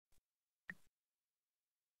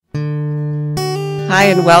Hi,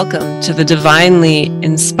 and welcome to the Divinely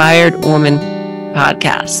Inspired Woman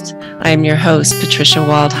podcast. I am your host, Patricia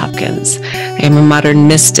Wald-Hopkins. I am a modern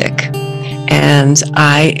mystic, and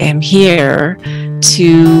I am here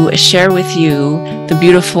to share with you the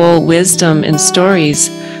beautiful wisdom and stories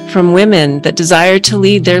from women that desire to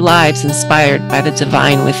lead their lives inspired by the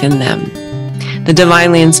divine within them. The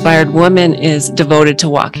Divinely Inspired Woman is devoted to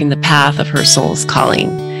walking the path of her soul's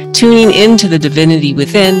calling, tuning into the divinity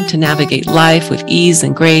within to navigate life with ease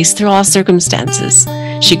and grace through all circumstances.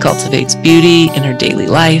 She cultivates beauty in her daily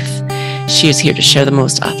life. She is here to share the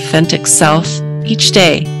most authentic self each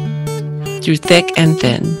day through thick and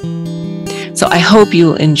thin. So I hope you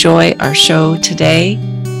will enjoy our show today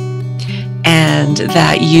and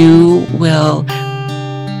that you will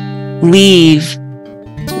leave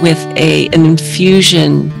with an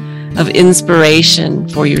infusion of inspiration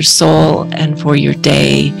for your soul and for your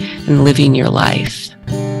day and living your life.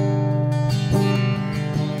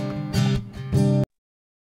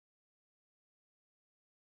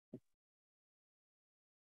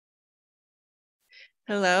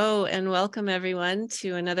 Hello, and welcome everyone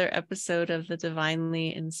to another episode of the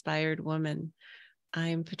Divinely Inspired Woman.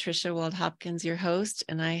 I'm Patricia Wald-Hopkins, your host,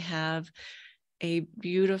 and I have a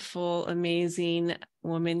beautiful, amazing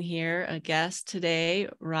woman here, a guest today,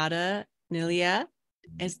 Radhaa Nilia.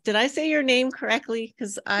 Did I say your name correctly?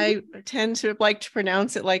 Because I tend to like to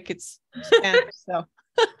pronounce it like it's Spanish. So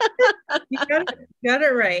you got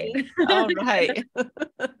it right. All right.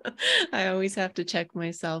 I always have to check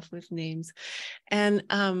myself with names. And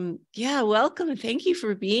welcome. Thank you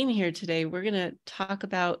for being here today. We're going to talk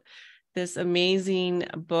about this amazing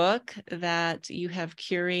book that you have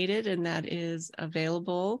curated and that is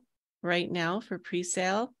available right now for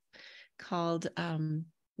pre-sale, called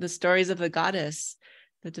The Stories of the Goddess,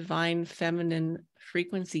 the Divine Feminine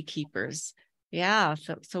Frequency Keepers. Yeah,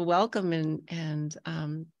 so welcome and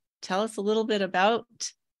tell us a little bit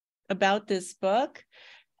about this book.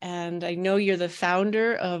 And I know you're the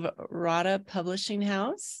founder of Radhaa Publishing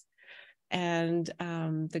House and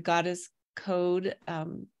the Goddess Code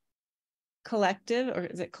Collective, or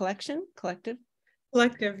is it collection? Collective,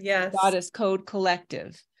 yes. Goddess Code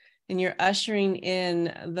Collective. And you're ushering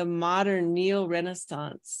in the modern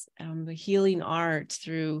neo-Renaissance, the healing art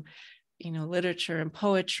through, literature and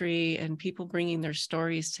poetry and people bringing their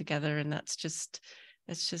stories together. And it's just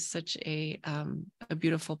such a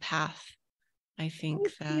beautiful path, I think,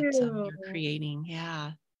 you're creating.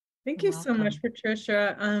 Yeah. Thank you so much,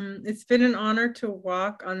 Patricia. It's been an honor to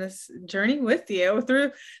walk on this journey with you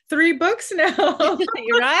through 3 books now.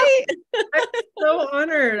 You're right. I'm so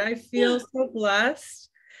honored. I feel so blessed.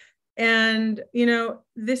 And,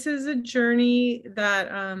 this is a journey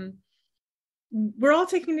that we're all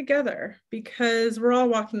taking together because we're all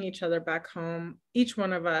walking each other back home, each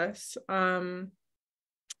one of us. And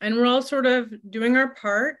we're all sort of doing our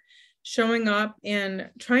part, showing up and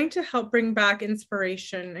trying to help bring back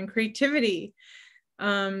inspiration and creativity,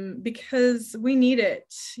 because we need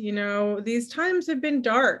it. These times have been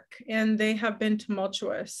dark and they have been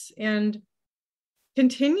tumultuous and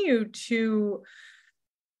continue to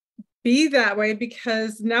be that way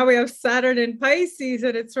because now we have Saturn in Pisces,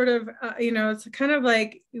 and it's sort of, it's kind of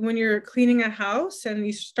like when you're cleaning a house and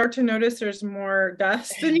you start to notice there's more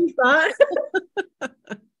dust than you thought.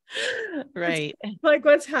 Right. Like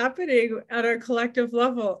what's happening at our collective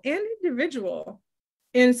level and individual.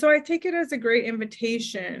 And so I take it as a great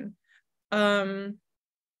invitation to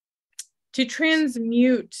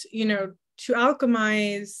transmute, to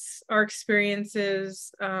alchemize our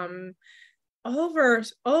experiences, all of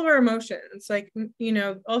our emotions, like,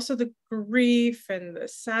 also the grief and the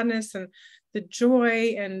sadness and the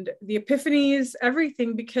joy and the epiphanies,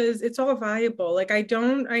 everything, because it's all valuable. Like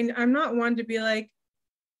I'm not one to be like,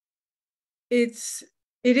 it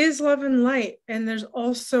is love and light. And there's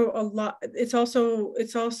also a lot, it's also,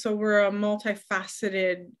 we're a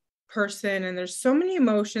multifaceted person and there's so many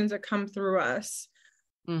emotions that come through us.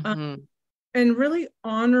 Mm-hmm. And really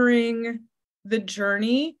honoring the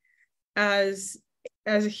journey as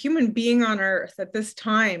a human being on earth at this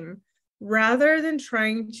time, rather than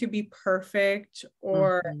trying to be perfect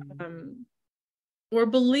or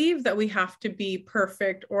believe that we have to be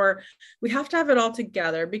perfect or we have to have it all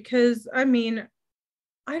together, because I don't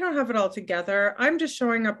have it all together. I'm just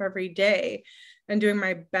showing up every day and doing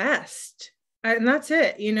my best, and that's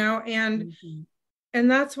it, and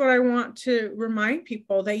that's what I want to remind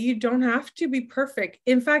people, that you don't have to be perfect.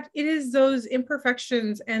 In fact, it is those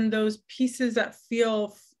imperfections and those pieces that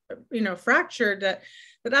feel, fractured that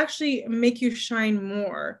actually make you shine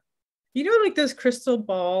more. Like those crystal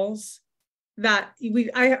balls that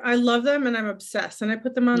I love them, and I'm obsessed, and I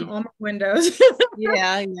put them on all my windows.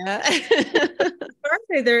 Yeah, yeah.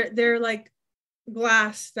 They're like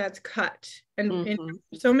glass that's cut, and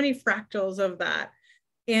so many fractals of that,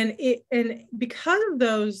 and because of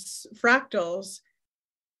those fractals,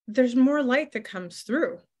 there's more light that comes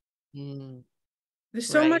through. There's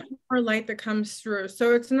so much more light that comes through.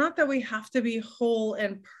 So it's not that we have to be whole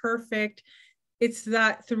and perfect. It's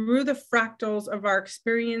that through the fractals of our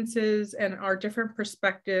experiences and our different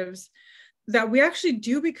perspectives, that we actually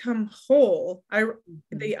do become whole.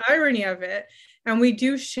 The irony of it, and we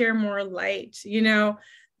do share more light,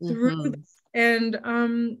 through.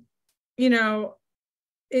 And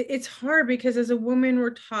it's hard because as a woman,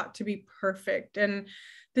 we're taught to be perfect, and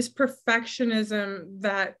this perfectionism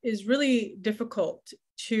that is really difficult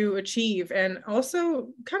to achieve, and also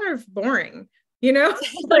kind of boring,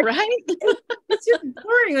 like, right? It's just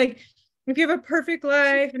boring. Like, if you have a perfect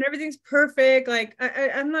life and everything's perfect, like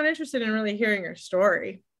I'm not interested in really hearing your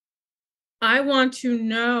story. I want to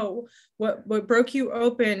know what broke you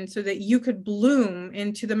open so that you could bloom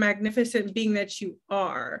into the magnificent being that you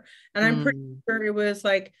are. And I'm pretty sure it was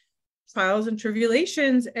like trials and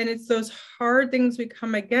tribulations, and it's those hard things we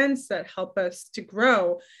come against that help us to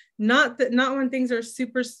grow. Not when things are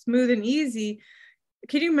super smooth and easy.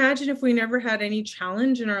 Can you imagine if we never had any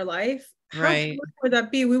challenge in our life? How hard would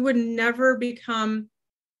that be? We would never become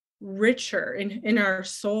richer in our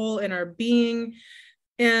soul, in our being.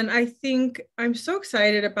 And I think I'm so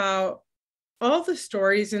excited about all the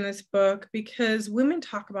stories in this book, because women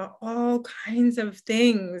talk about all kinds of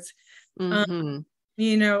things,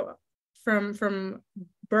 from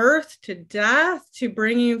birth to death, to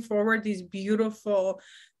bringing forward these beautiful,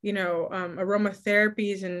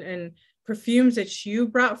 aromatherapies and perfumes that you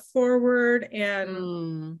brought forward,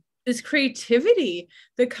 and this creativity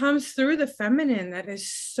that comes through the feminine that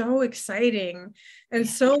is so exciting and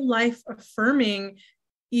so life affirming,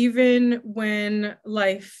 even when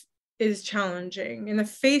life is challenging. In the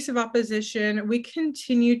face of opposition, we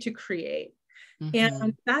continue to create.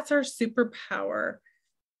 And that's our superpower.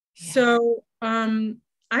 So I'm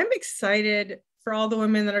excited for all the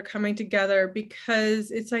women that are coming together,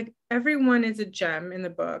 because it's like everyone is a gem in the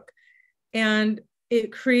book, and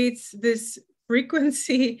it creates this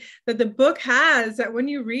frequency that the book has, that when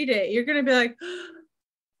you read it, you're going to be like,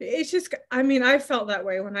 it's just, I felt that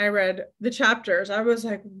way when I read the chapters. I was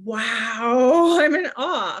like, wow, I'm in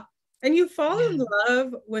awe. And you fall in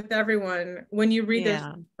love with everyone when you read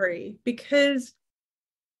their story, because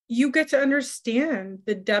you get to understand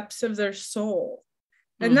the depths of their soul.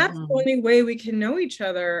 And that's the only way we can know each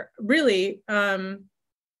other, really,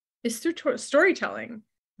 is through storytelling.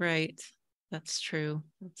 Right. That's true.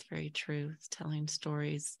 That's very true. It's telling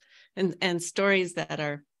stories, and stories that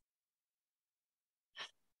are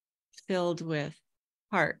filled with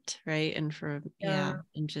heart, right? And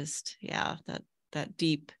and just that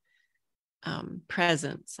deep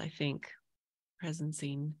presence, I think,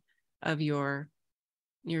 presencing of your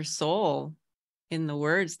soul in the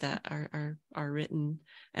words that are written.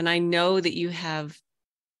 And I know that you have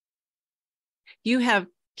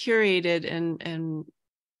curated and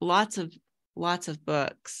lots of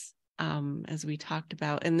books, as we talked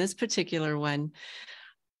about. In this particular one,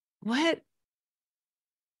 what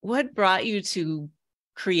brought you to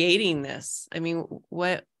creating this? I mean,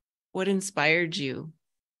 what inspired you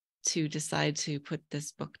to decide to put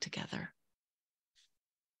this book together?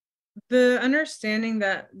 The understanding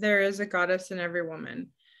that there is a goddess in every woman,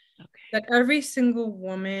 that every single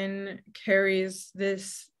woman carries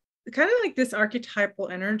this kind of like this archetypal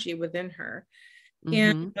energy within her.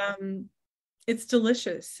 And it's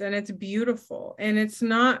delicious, and it's beautiful, and it's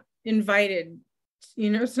not invited.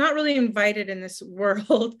 It's not really invited in this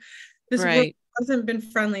world. This world hasn't been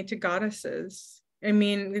friendly to goddesses. I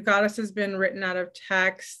mean, the goddess has been written out of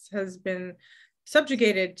text, has been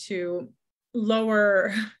subjugated to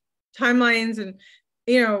lower timelines, and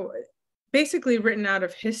basically written out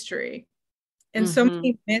of history. And so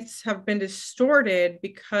many myths have been distorted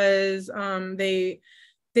because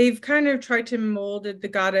they've kind of tried to mold the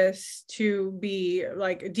goddess to be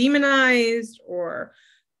like demonized or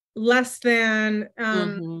less than.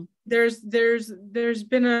 There's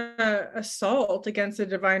been a assault against the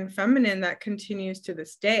divine feminine that continues to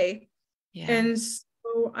this day. And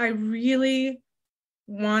so I really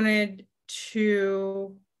wanted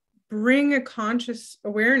to bring a conscious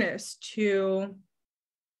awareness to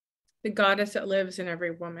the goddess that lives in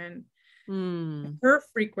every woman, her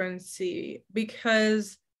frequency,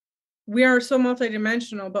 because we are so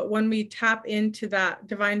multidimensional, but when we tap into that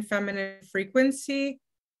divine feminine frequency,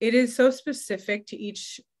 it is so specific to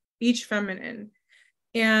each feminine.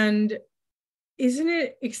 And isn't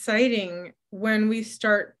it exciting when we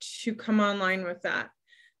start to come online with that?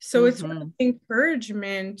 So it's the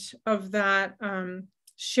encouragement of that,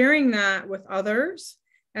 sharing that with others,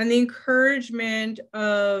 and the encouragement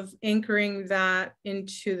of anchoring that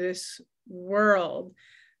into this world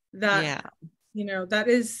that, that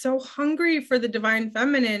is so hungry for the divine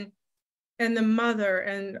feminine and the mother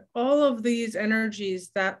and all of these energies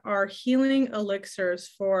that are healing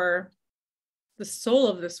elixirs for the soul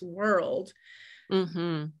of this world.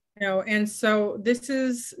 And so this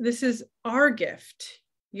is our gift,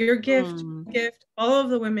 your gift, gift, all of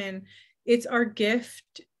the women. It's our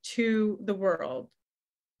gift to the world.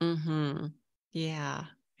 Yeah.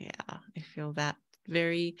 I feel that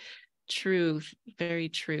very truth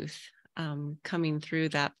coming through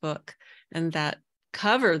that book, and that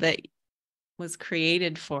cover that was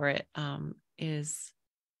created for it is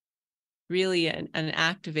really an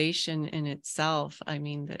activation in itself. I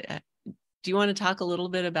mean, do you want to talk a little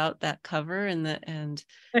bit about that cover and the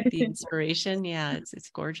inspiration? Yeah, it's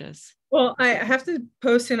gorgeous. Well, I have to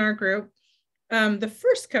post in our group the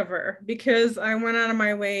first cover, because I went out of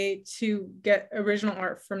my way to get original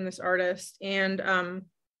art from this artist, and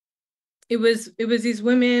it was these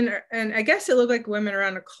women, and I guess it looked like women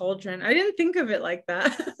around a cauldron. I didn't think of it like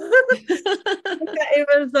that. It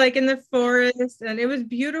was like in the forest, and it was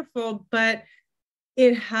beautiful, but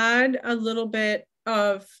it had a little bit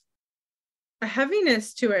of a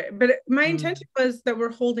heaviness to it. But my intention was that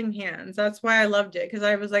we're holding hands. That's why I loved it, because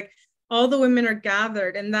I was like, all the women are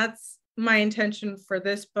gathered, and that's my intention for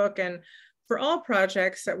this book and for all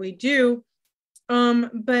projects that we do.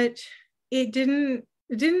 But it didn't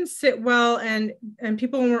sit well, and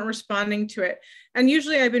people weren't responding to it. And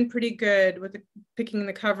usually I've been pretty good with picking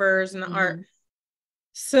the covers and the art.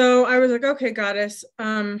 So I was like, okay, goddess,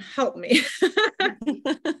 help me.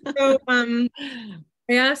 So I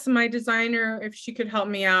asked my designer if she could help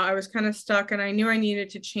me out. I was kind of stuck, and I knew I needed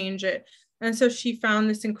to change it. And so she found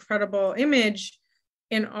this incredible image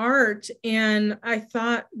in art. And I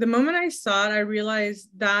thought, the moment I saw it, I realized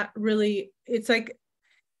that really, it's like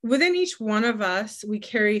within each one of us, we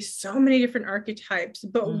carry so many different archetypes.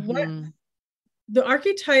 But what the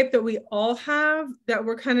archetype that we all have that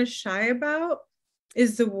we're kind of shy about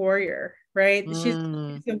is the warrior, right? She's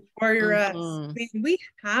the warrioress. I mean, we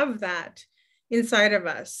have that inside of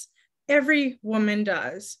us. Every woman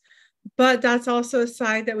does. But that's also a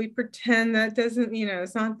side that we pretend that doesn't,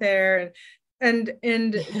 it's not there. And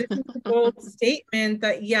this is a bold statement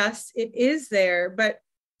that yes, it is there, but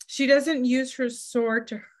she doesn't use her sword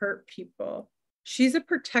to hurt people. She's a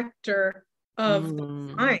protector of the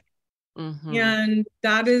mind. And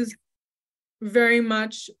that is very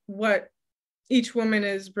much what each woman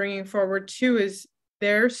is bringing forward too, is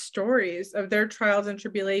their stories of their trials and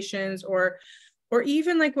tribulations, or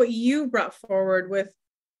even like what you brought forward with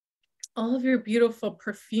all of your beautiful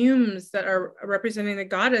perfumes that are representing the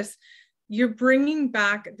goddess. You're bringing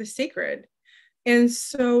back the sacred. And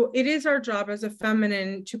so it is our job as a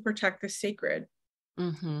feminine to protect the sacred.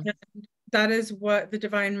 And that is what the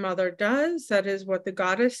Divine Mother does. That is what the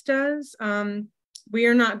goddess does. We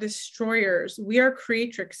are not destroyers. We are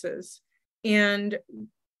creatrixes. And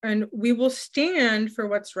we will stand for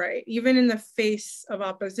what's right, even in the face of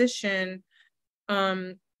opposition.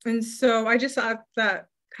 And so I just thought that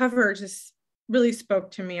cover just really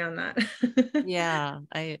spoke to me on that. Yeah,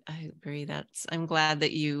 I agree. I'm glad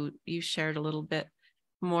that you shared a little bit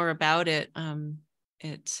more about it. I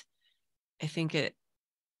think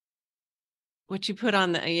what you put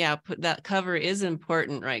on put that cover is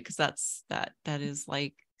important, right? Because that is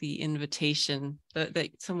like the invitation that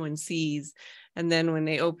someone sees, and then when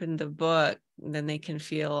they open the book, then they can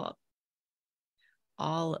feel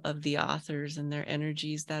all of the authors and their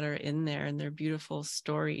energies that are in there and their beautiful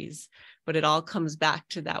stories. But it all comes back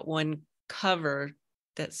to that one cover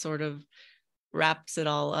that sort of wraps it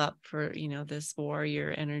all up for, this warrior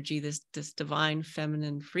energy, this divine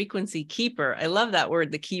feminine frequency keeper. I love that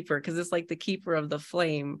word, the keeper, because it's like the keeper of the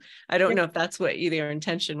flame. I don't know if that's what their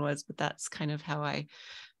intention was, but that's kind of how I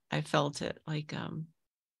felt it. Like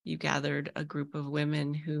you gathered a group of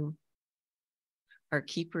women who are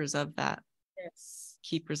keepers of that.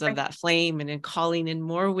 Keepers of that flame, and in calling in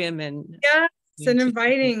more women. Yes, and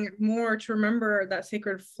inviting more to remember that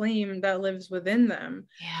sacred flame that lives within them.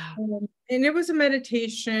 Yeah. And it was a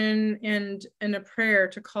meditation and a prayer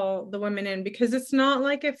to call the women in, because it's not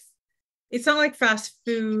like fast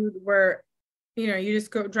food where you just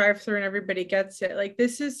go drive through and everybody gets it. Like,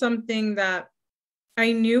 this is something that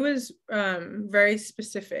I knew was very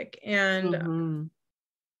specific. And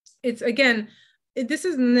it's, again, this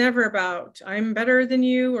is never about I'm better than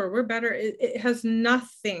you or we're better. It has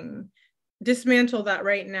nothing dismantle that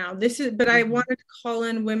right now. But I wanted to call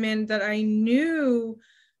in women that I knew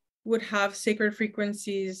would have sacred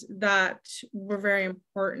frequencies that were very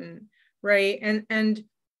important, right? And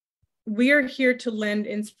we are here to lend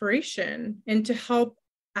inspiration and to help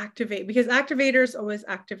activate, because activators always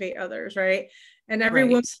activate others, right? And every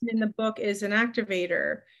woman in the book is an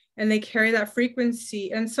activator, and they carry that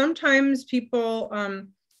frequency. And sometimes people,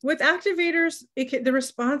 with activators, the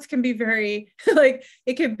response can be very, like,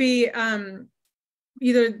 it could be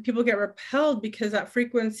either people get repelled because that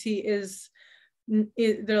frequency is,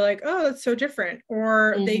 they're like, oh, that's so different,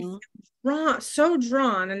 or they feel so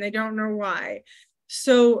drawn and they don't know why.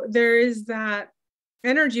 So there is that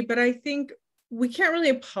energy, but I think we can't really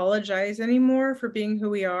apologize anymore for being who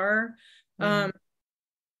we are.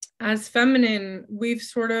 As feminine, we're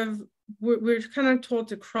kind of told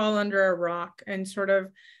to crawl under a rock and sort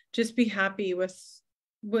of just be happy with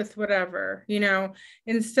whatever,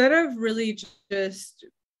 instead of really just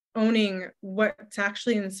owning what's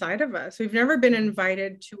actually inside of us. We've never been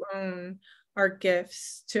invited to own our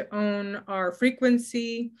gifts, to own our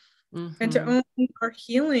frequency, and to own our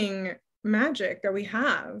healing magic that we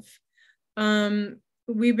have.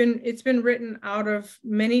 It's been written out of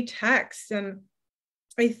many texts, and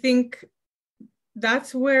I think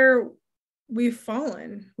that's where we've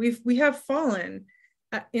fallen. We have fallen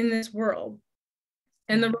in this world.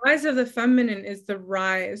 And the rise of the feminine is the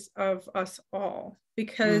rise of us all,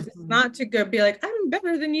 because it's not to go be like, I'm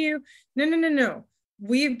better than you. No.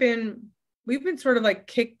 We've been sort of like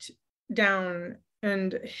kicked down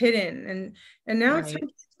and hidden, and now it's time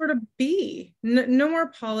to sort of be. No more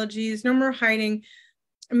apologies, no more hiding.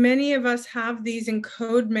 Many of us have these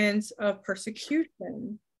encodements of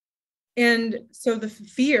persecution, and so the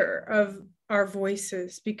fear of our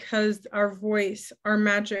voices, because our voice, our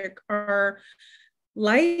magic, our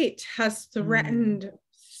light has threatened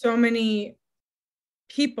so many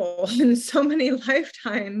people in so many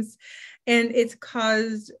lifetimes, and it's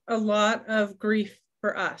caused a lot of grief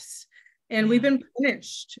for us. And we've been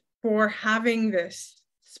punished for having this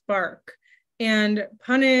spark, and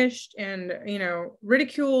punished and,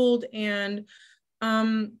 ridiculed. And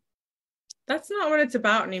that's not what it's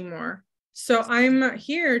about anymore. So I'm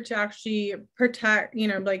here to actually protect,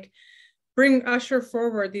 bring, usher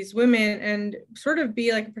forward these women and sort of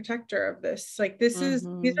be like a protector of this. Like, these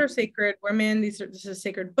are sacred women. This is a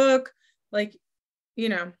sacred book. Like,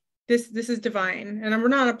 this is divine, and we're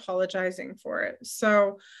not apologizing for it.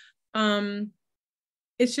 So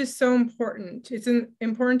it's just so important. It's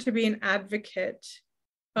important to be an advocate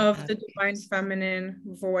of the divine feminine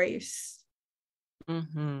voice.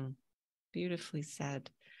 Beautifully said.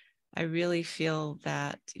 I really feel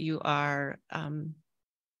that you are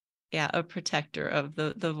a protector of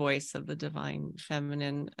the voice of the divine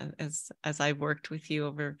feminine. As I've worked with you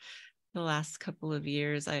over the last couple of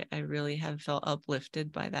years, I really have felt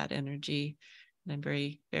uplifted by that energy. And I'm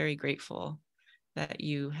very, very grateful that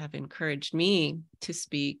you have encouraged me to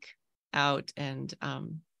speak out and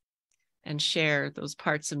share those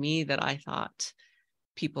parts of me that I thought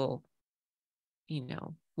people,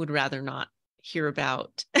 would rather not hear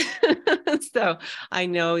about. So I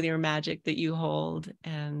know your magic that you hold,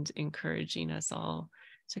 and encouraging us all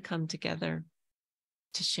to come together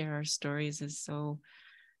to share our stories is so,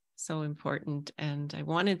 so important. And I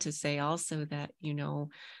wanted to say also that,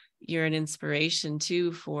 you're an inspiration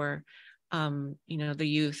too for, the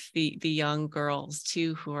youth, the young girls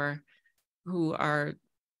too, who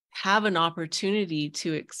have an opportunity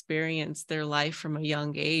to experience their life from a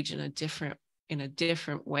young age in a different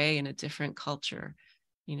way, in a different culture.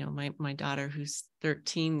 My daughter, who's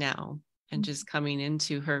 13 now, and just coming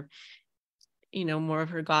into her, more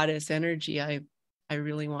of her goddess energy, I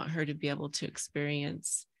really want her to be able to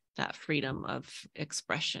experience that freedom of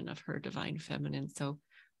expression of her divine feminine. So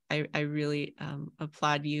I really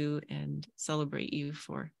applaud you and celebrate you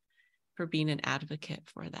for being an advocate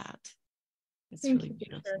for that. It's really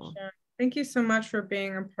beautiful. Patricia. Thank you so much for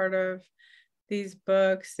being a part of these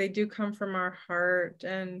books. They do come from our heart,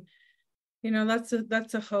 and that's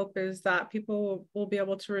a hope, is that people will be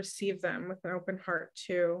able to receive them with an open heart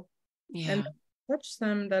too, and touch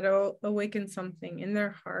them, that'll awaken something in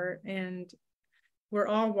their heart. And we're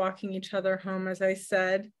all walking each other home, as I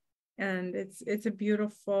said, and it's a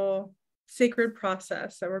beautiful sacred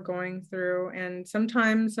process that we're going through. And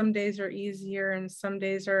sometimes some days are easier and some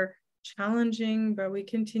days are challenging, but we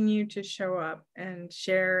continue to show up and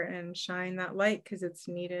share and shine that light, because it's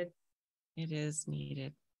needed. It is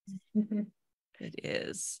needed. It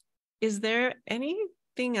is. Is there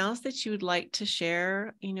anything else that you would like to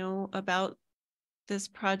share, about this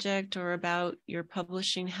project or about your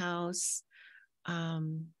publishing house,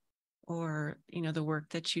 or, you know, the work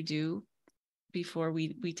that you do before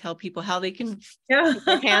we tell people how they can Yeah. get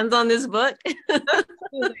their hands on this book?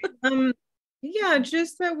 Yeah,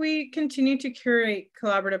 just that we continue to curate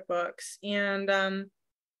collaborative books, and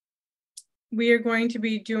we are going to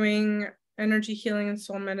be doing Energy Healing and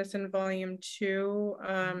Soul Medicine Volume 2,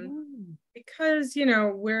 because, you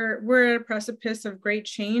know, we're at a precipice of great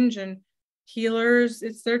change, and healers,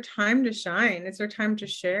 it's their time to shine. It's their time to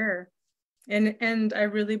share. And I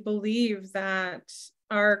really believe that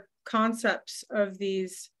our concepts of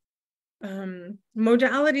these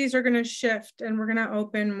modalities are going to shift, and we're going to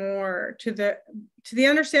open more to the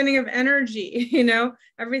understanding of energy. You know,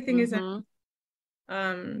 everything is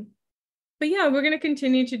but yeah, we're going to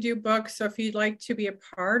continue to do books. So if you'd like to be a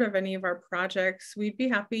part of any of our projects, we'd be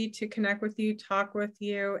happy to connect with you, talk with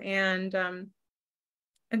you, and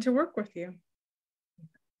to work with you.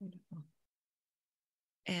 Wonderful.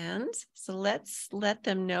 And so let's let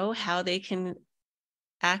them know how they can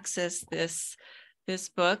access this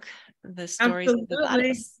book, The Stories of the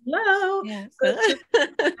Goddess. Hello. Yeah. So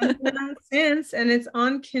it's and it's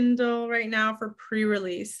on Kindle right now for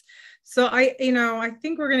pre-release. So I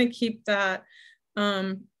think we're going to keep that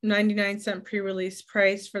 99-cent pre-release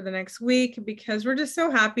price for the next week, because we're just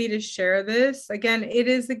so happy to share this. Again, it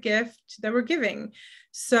is a gift that we're giving.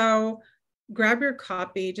 So grab your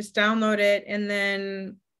copy, just download it, and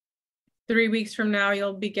then 3 weeks from now,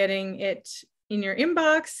 you'll be getting it in your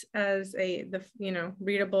inbox as the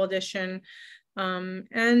readable edition.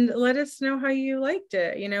 And let us know how you liked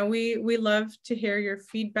it. You know, we love to hear your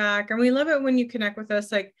feedback, and we love it when you connect with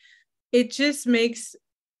us. Like, it just makes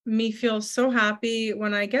me feel so happy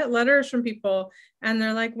when I get letters from people and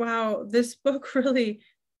they're like, wow, this book really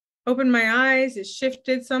opened my eyes. It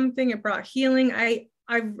shifted something. It brought healing.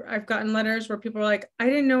 I've gotten letters where people are like, I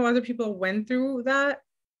didn't know other people went through that.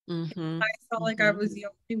 I felt like I was the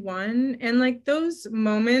only one. And like, those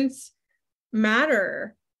moments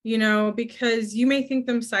matter, you know, because you may think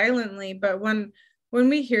them silently, but when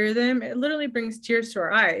we hear them, it literally brings tears to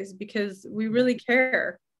our eyes, because we really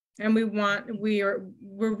care, and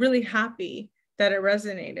we're really happy that it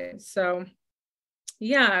resonated. So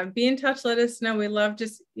yeah, be in touch. Let us know. We love,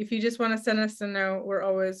 just if you just want to send us a note, we're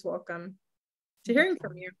always welcome to hearing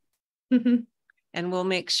from you. And we'll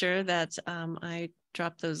make sure that I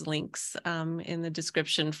drop those links in the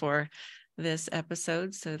description for this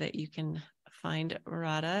episode, so that you can find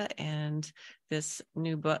Radhaa and this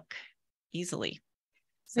new book easily.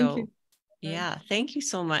 So Thank you. Yeah, thank you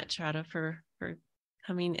so much, Radhaa, for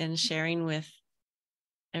coming and sharing with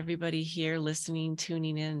everybody here, listening,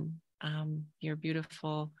 tuning in, your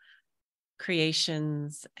beautiful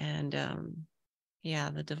creations, and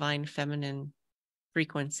the divine feminine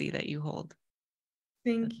frequency that you hold.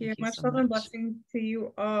 Thank you. Much love and blessings to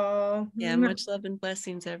you all. Yeah, much love and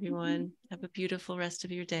blessings, everyone. Have a beautiful rest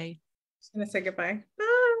of your day. Just gonna say goodbye.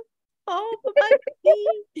 Oh, bye-bye.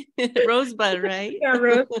 Rosebud, right? Yeah,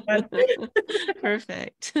 Rosebud.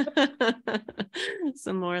 Perfect.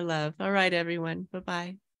 Some more love. All right, everyone.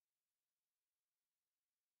 Bye-bye.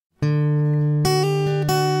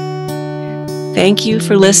 Thank you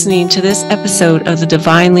for listening to this episode of The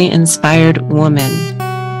Divinely Inspired Woman.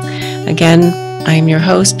 Again, I am your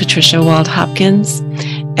host, Patricia Wald-Hopkins,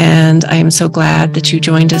 and I am so glad that you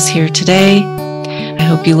joined us here today. I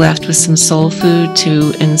hope you left with some soul food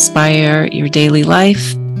to inspire your daily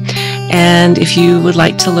life. And if you would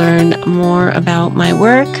like to learn more about my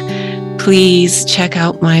work, please check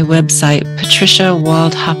out my website,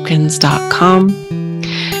 patriciawaldhopkins.com,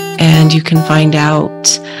 and you can find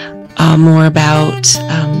out more about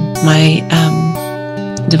my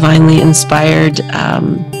divinely inspired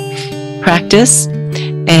practice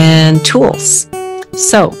and tools.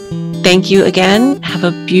 So, thank you again. Have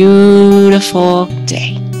a beautiful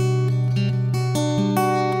day.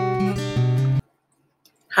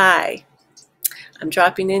 Hi, I'm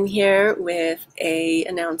dropping in here with an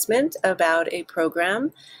announcement about a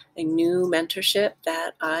program, a new mentorship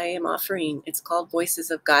that I am offering. It's called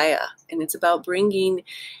Voices of Gaia, and it's about bringing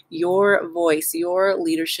your voice, your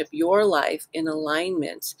leadership, your life in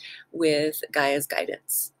alignment with Gaia's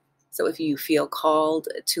guidance. So if you feel called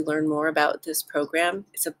to learn more about this program,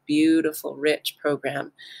 it's a beautiful, rich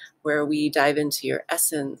program where we dive into your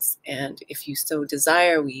essence. And if you so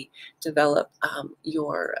desire, we develop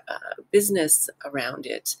your business around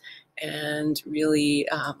it and really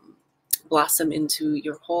blossom into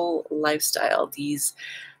your whole lifestyle,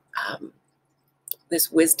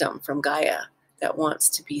 this wisdom from Gaia that wants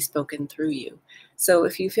to be spoken through you. So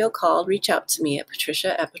if you feel called, reach out to me at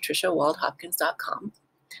patricia@patriciawaldhopkins.com.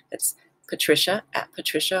 That's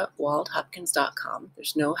patricia@patriciawaldhopkins.com.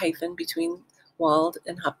 There's no hyphen between Wald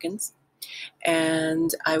and Hopkins.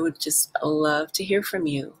 And I would just love to hear from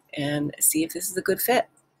you and see if this is a good fit.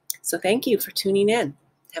 So thank you for tuning in.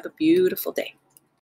 Have a beautiful day.